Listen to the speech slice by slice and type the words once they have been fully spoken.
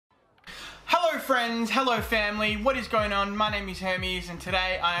friends, hello family, what is going on? My name is Hermes and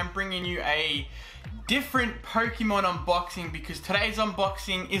today I am bringing you a different Pokemon unboxing because today's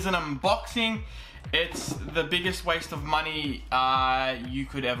unboxing is an unboxing. It's the biggest waste of money you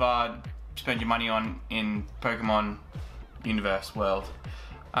could ever spend your money on in Pokemon universe world.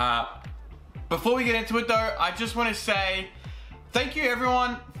 Before we get into it though, I just want to say thank you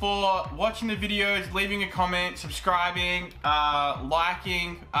everyone for watching the videos, leaving a comment, subscribing,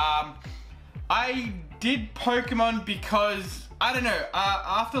 liking. I did Pokemon because, I don't know,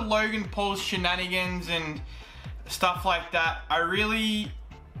 after Logan Paul's shenanigans and stuff like that,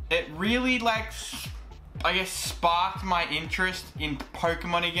 it really like, I guess, sparked my interest in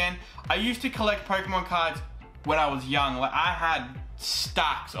Pokemon again. I used to collect Pokemon cards when I was young. Like, I had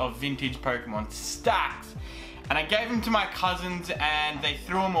stacks of vintage Pokemon, stacks. And I gave them to my cousins and they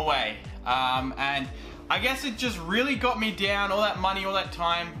threw them away. And I guess it just really got me down. All that money, all that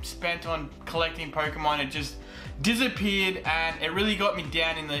time spent on collecting Pokemon, it just disappeared and it really got me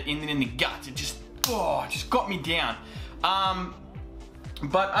down in the guts. It just got me down.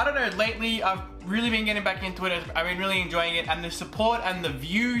 But I don't know, lately I've really been getting back into it. I've been really enjoying it, and the support and the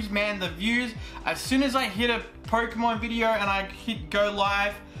views, man, the views. As soon as I hit a Pokemon video and I hit go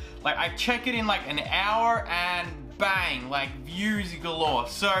live, like I check it in like an hour and bang, like views galore.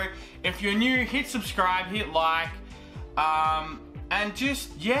 So if you're new, hit subscribe, hit like, and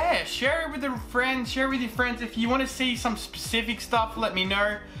just, yeah, share it with your friends, share it with your friends. If you want to see some specific stuff, let me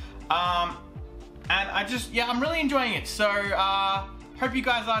know. And I'm really enjoying it. So, hope you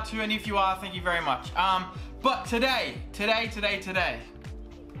guys are too, and if you are, thank you very much. But today,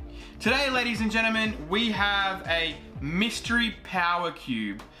 ladies and gentlemen, we have a mystery power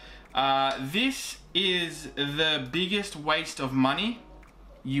cube. This is the biggest waste of money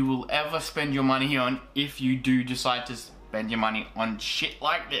you will ever spend your money on if you do decide to spend your money on shit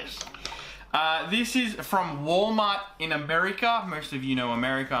like this. This is from Walmart in America. Most of you know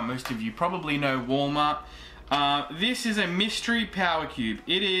America, most of you probably know Walmart. This is a mystery power cube.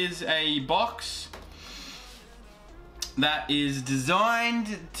 It is a box that is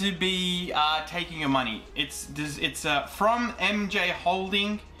designed to be taking your money. It's from MJ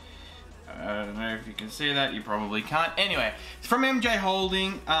Holding. I don't know if you can see that, you probably can't. Anyway, it's from MJ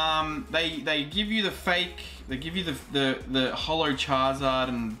Holding. They give you the fake, they give you the holo Charizard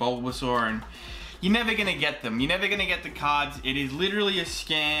and Bulbasaur, and you're never gonna get them. You're never gonna get the cards. It is literally a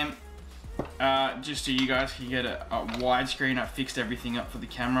scam. Just so you guys can get a widescreen, I fixed everything up for the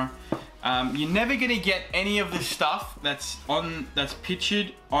camera. You're never gonna get any of the stuff that's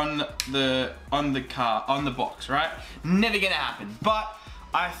pictured on the box, right? Never gonna happen. But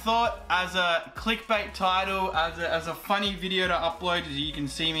I thought, as a clickbait title, as a funny video to upload, as you can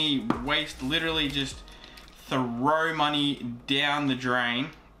see me literally just throw money down the drain,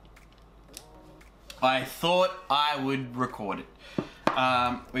 I thought I would record it.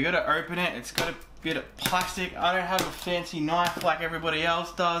 We gotta open it. It's got a bit of plastic. I don't have a fancy knife like everybody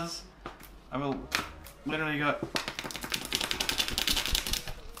else does. I've literally got...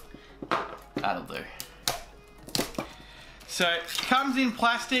 That'll do. So, it comes in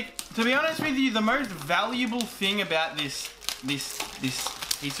plastic. To be honest with you, the most valuable thing about this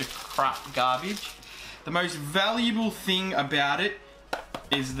piece of crap garbage, the most valuable thing about it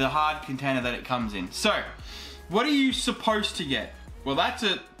is the hard container that it comes in. So, what are you supposed to get? Well, that's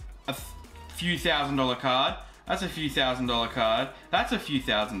a few $1,000 card. That's a few $1,000 card. That's a few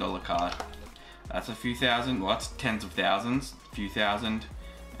 $1,000 card. That's a few thousand. Well, that's tens of thousands. A few thousand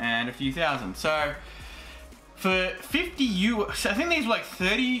and a few thousand. So for 50 US, I think these were like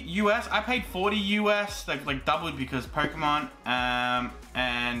 30 US. I paid 40 US, like doubled because Pokemon, and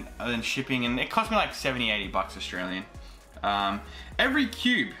then shipping, and it cost me like 70, 80 bucks Australian. Every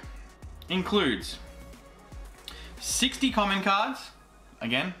cube includes 60 common cards,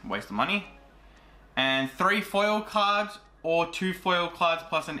 again, waste of money, and 3 foil cards or 2 foil cards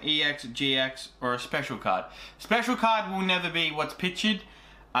plus an EX, GX, or a special card. Special card will never be what's pictured.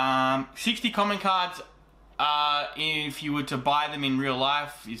 60 common cards, if you were to buy them in real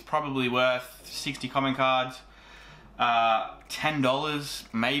life, is probably worth 60 common cards, $10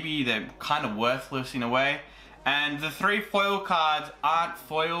 maybe. They're kind of worthless in a way. And the 3 foil cards aren't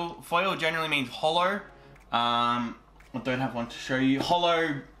foil. Foil generally means holo. I don't have one to show you.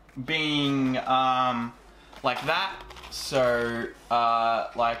 Holo being like that. So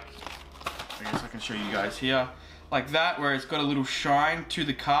like, I guess I can show you guys here. Like that, where it's got a little shine to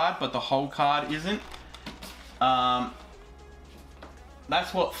the card, but the whole card isn't. That's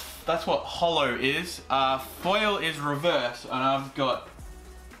what holo is. Foil is reverse, and I've got.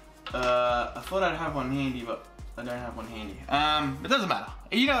 I thought I'd have one handy, but I don't have one handy. It doesn't matter.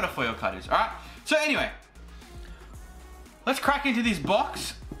 You know what a foil card is, alright? So anyway, let's crack into this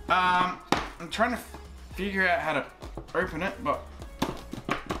box. I'm trying to figure out how to open it, but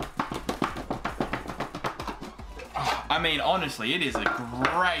I mean, honestly, it is a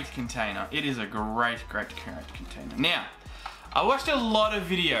great container. It is a great container. Now, I watched a lot of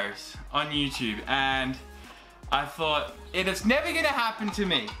videos on YouTube and I thought, it's never gonna happen to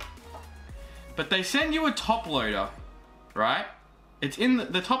me. But they send you a top loader, right? It's in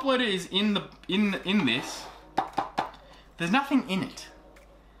the top loader is in this. There's nothing in it.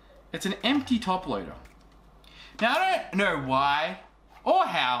 It's an empty top loader. Now I don't know why or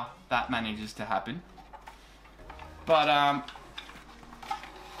how that manages to happen. But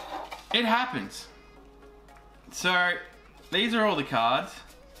it happens. So these are all the cards.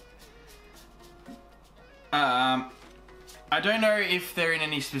 I don't know if they're in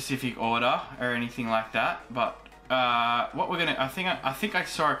any specific order or anything like that, but what we're gonna, I think I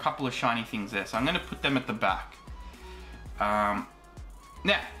saw a couple of shiny things there, so I'm gonna put them at the back. Now,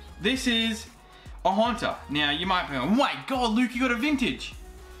 this is a Haunter. Now, you might be going, oh my god, Luke, you got a vintage.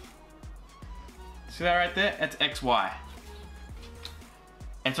 See that right there? That's XY.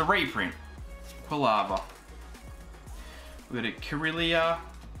 It's a reprint. Quilava. We got a Kirillia.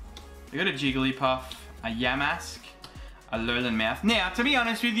 We got a Jigglypuff, a Yamask, a Lowland Mouth. Now, to be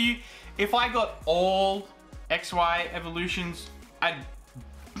honest with you, if I got all XY evolutions, I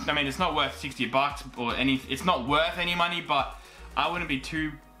mean, it's not worth 60 bucks or it's not worth any money, but I wouldn't be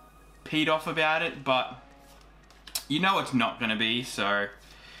too peed off about it, but you know it's not gonna be, so.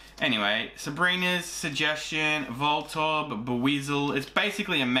 Anyway, Sabrina's Suggestion, Voltorb, Buizel. It's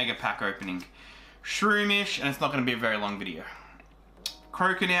basically a mega pack opening. Shroomish, and it's not gonna be a very long video.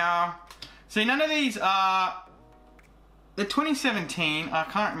 Croconaw. See, none of these are, they're 2017, I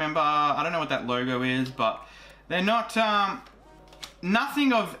can't remember, I don't know what that logo is, but they're not,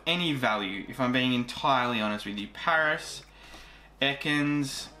 nothing of any value, if I'm being entirely honest with you. Paris,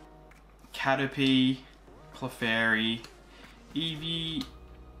 Ekans, Caterpie, Clefairy, Eevee,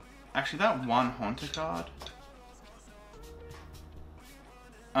 actually that one Haunter card.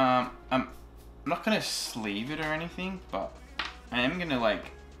 I'm not gonna sleeve it or anything, but I am gonna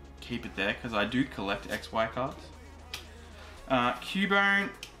like keep it there because I do collect XY cards. Cubone,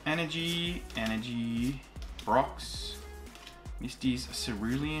 Energy, Brox, Misty's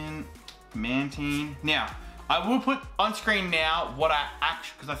Cerulean, Mantine. Now, I will put on screen now what I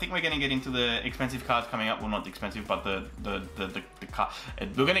actually, because I think we're going to get into the expensive cards coming up. Well, not the expensive, but the card.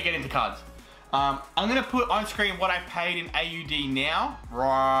 We're going to get into cards. I'm going to put on screen what I paid in AUD now.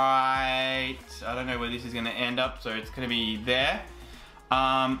 Right. I don't know where this is going to end up, so it's going to be there.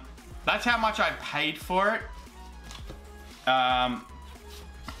 That's how much I paid for it. And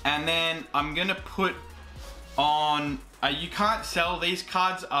then I'm going to put on, you can't sell, these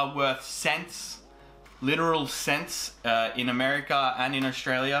cards are worth cents. Literal cents in America and in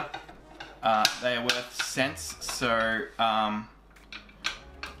Australia. They are worth cents, so I'm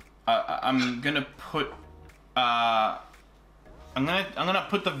gonna put I'm gonna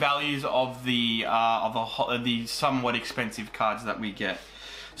put the values of the somewhat expensive cards that we get.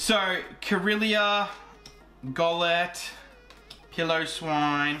 So Kirillia, Golett,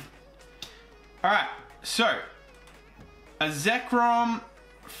 Pillow-Swine. All right, so a Zekrom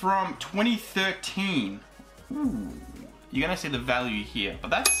from 2013. Ooh, you're gonna see the value here, but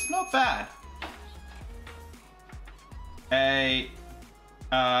that's not bad. A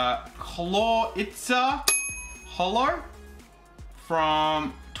Clawitza Holo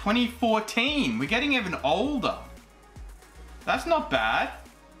from 2014. We're getting even older. That's not bad.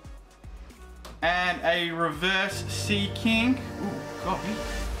 And a Reverse Sea King. Ooh, God,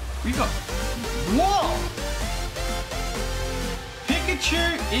 we got. Whoa!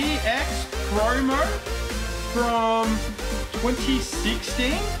 Pikachu EX promo from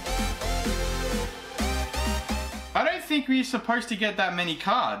 2016. I don't think we're supposed to get that many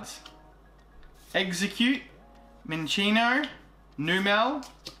cards. Execute, Minccino, Numel,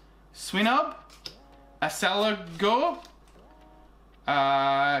 Swinub, Asalagor,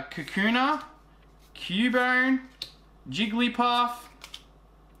 Kakuna, Cubone, Jigglypuff,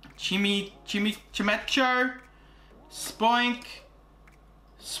 Chimecho, Spoink,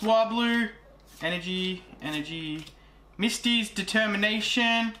 Swablu, Energy, Misty's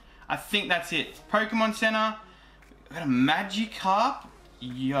Determination. I think that's it. Pokemon Center. We got a Magikarp.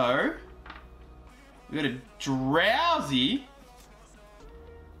 Yo. We got a Drowsy.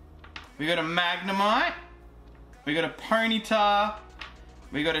 We got a Magnemite. We got a Ponyta.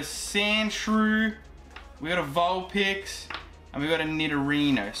 We got a Sandshrew. We got a Vulpix. And we got a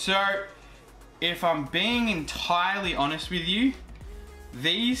Nidorino. So, if I'm being entirely honest with you,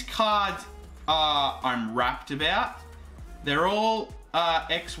 these cards I'm rapt about. They're all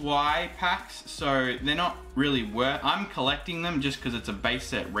XY packs, so they're not really worth. I'm collecting them just because it's a base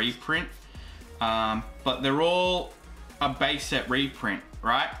set reprint, but they're all a base set reprint,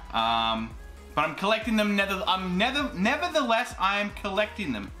 right? But I'm collecting them. Nevertheless, I am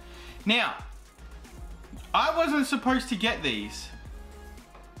collecting them. Now, I wasn't supposed to get these.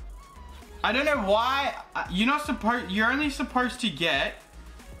 I don't know why. You're only supposed to get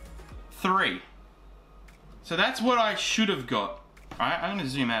 3. So that's what I should have got. Alright, I'm gonna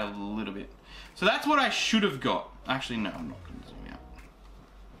zoom out a little bit. So that's what I should have got. Actually, no, I'm not gonna zoom out.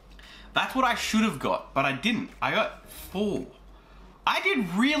 That's what I should have got, but I didn't. I got 4. I did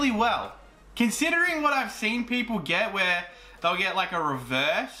really well. Considering what I've seen people get where they'll get like a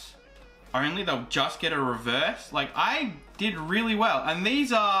reverse, only they'll just get a reverse. Like, I did really well. And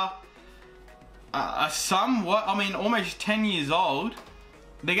these are somewhat, I mean, almost 10 years old.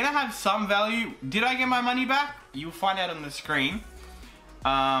 They're gonna have some value. Did I get my money back? You'll find out on the screen.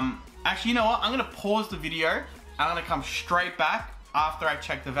 Actually, you know what? I'm gonna pause the video. I'm gonna come straight back after I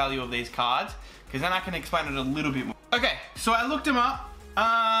check the value of these cards, because then I can explain it a little bit more. Okay, so I looked them up.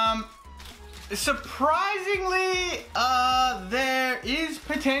 Surprisingly, there is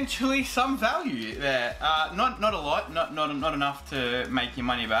potentially some value there. Not a lot, not enough to make your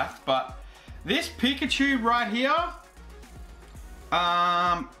money back, but this Pikachu right here,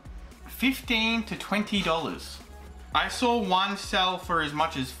 $15 to $20. I saw one sell for as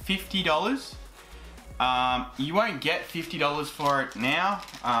much as $50. You won't get $50 for it now.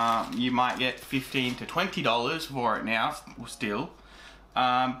 You might get $15 to $20 for it now, still.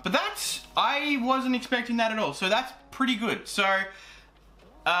 But I wasn't expecting that at all. So that's pretty good. So,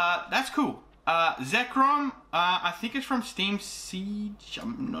 that's cool. Zekrom, I think it's from Steam Siege.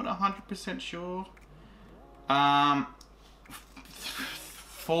 I'm not 100% sure.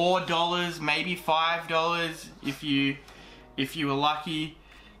 $4, maybe $5 if you were lucky.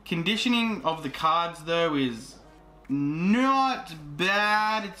 Conditioning of the cards though is not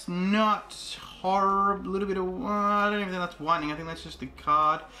bad. It's not horrible. A little bit of, I don't even think that's whitening. I think that's just the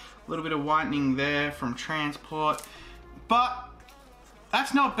card. A little bit of whitening there from transport, but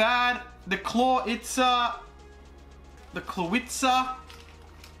that's not bad. The Clawitza,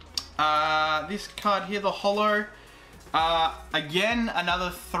 this card here, the Holo. Again,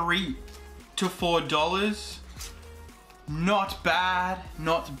 another $3 to $4. Not bad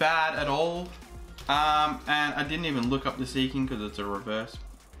at all. And I didn't even look up the Seeking because it's a reverse.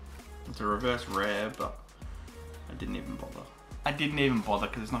 It's a reverse rare, but I didn't even bother.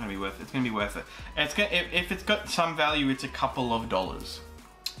 Because it's not gonna be worth it. It's gonna be worth it. If it's got some value, it's a couple of dollars.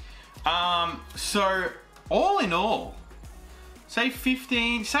 So all in all, say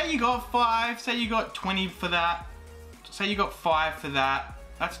 15. Say you got 5. Say you got 20 for that. Say you got 5 for that,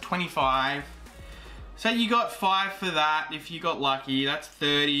 that's 25. Say you got 5 for that, if you got lucky, that's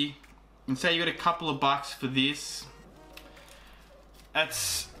 30. And say you got a couple of bucks for this,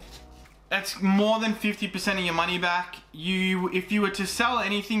 that's more than 50% of your money back. If you were to sell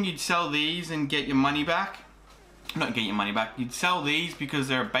anything, you'd sell these and get your money back. Not get your money back, you'd sell these because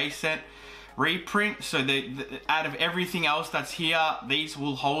they're a base set reprint, so out of everything else that's here, these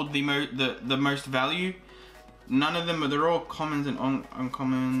will hold the most value. None of them, they're all commons and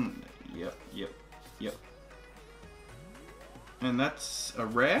uncommon. Yep. And that's a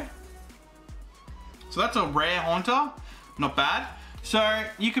rare. So that's a rare Haunter. Not bad. So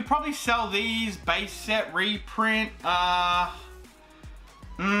you could probably sell these base set reprint. I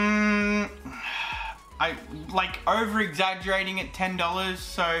like over exaggerating at $10.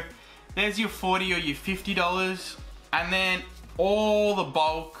 So there's your $40 or your $50. And then all the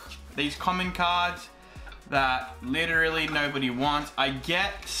bulk, these common cards that literally nobody wants. I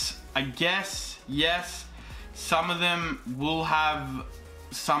guess, yes, some of them will have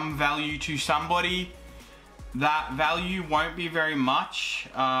some value to somebody. That value won't be very much.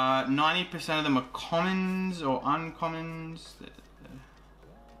 90% of them are commons or uncommons.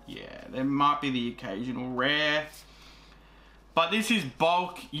 Yeah, there might be the occasional rare. But this is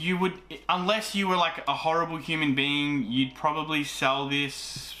bulk. You would, unless you were like a horrible human being, you'd probably sell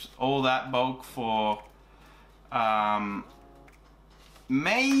this, all that bulk for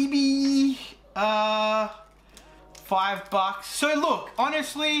maybe $5. So look,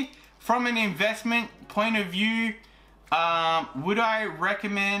 honestly, from an investment point of view, would I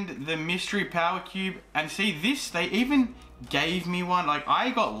recommend the Mystery Power Cube? And see this, they even gave me one. Like I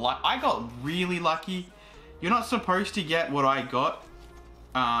got really lucky. You're not supposed to get what I got.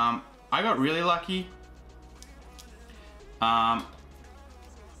 I got really lucky. And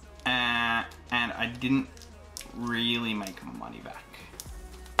I didn't really make my money back.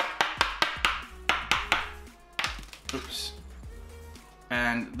 Oops.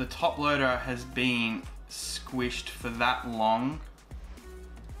 And the top loader has been squished for that long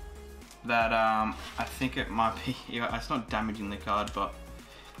that I think it might be, it's not damaging the card, but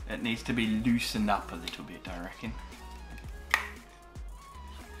it needs to be loosened up a little bit, I reckon.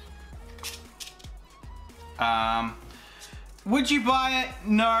 Would you buy it?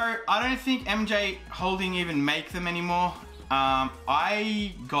 No, I don't think MJ Holding even make them anymore.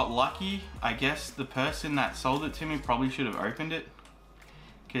 I got lucky. I guess the person that sold it to me probably should have opened it,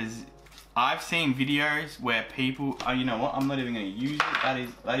 because I've seen videos where people, oh, you know what, I'm not even going to use it.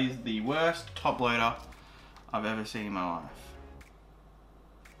 That is the worst top loader I've ever seen in my life.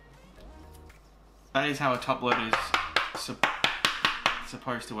 That is how a top loader is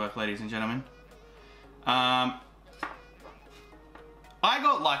supposed to work, ladies and gentlemen. I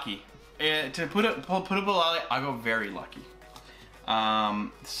got lucky. To put it bluntly, I got very lucky.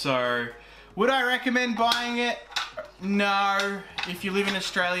 So, would I recommend buying it? No. If you live in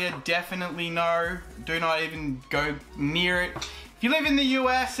Australia, definitely no. Do not even go near it. If you live in the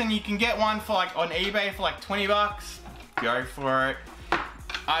US and you can get one for like on eBay for like 20 bucks, go for it.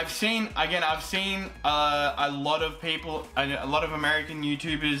 I've seen a lot of people, a lot of American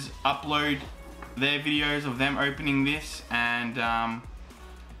YouTubers upload their videos of them opening this, and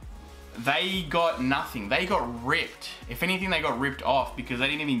they got nothing. They got ripped. If anything, they got ripped off because they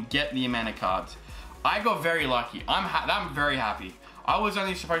didn't even get the amount of cards. I got very lucky. I'm very happy. I was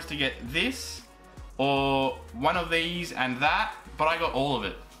only supposed to get this or one of these and that, but I got all of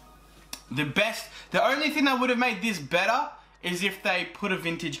it. The only thing that would have made this better is if they put a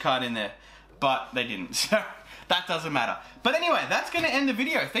vintage card in there, but they didn't, so that doesn't matter. But anyway, that's gonna end the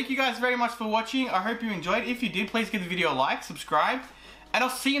video. Thank you guys very much for watching. I hope you enjoyed. If you did, please give the video a like, subscribe, and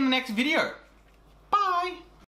I'll see you in the next video.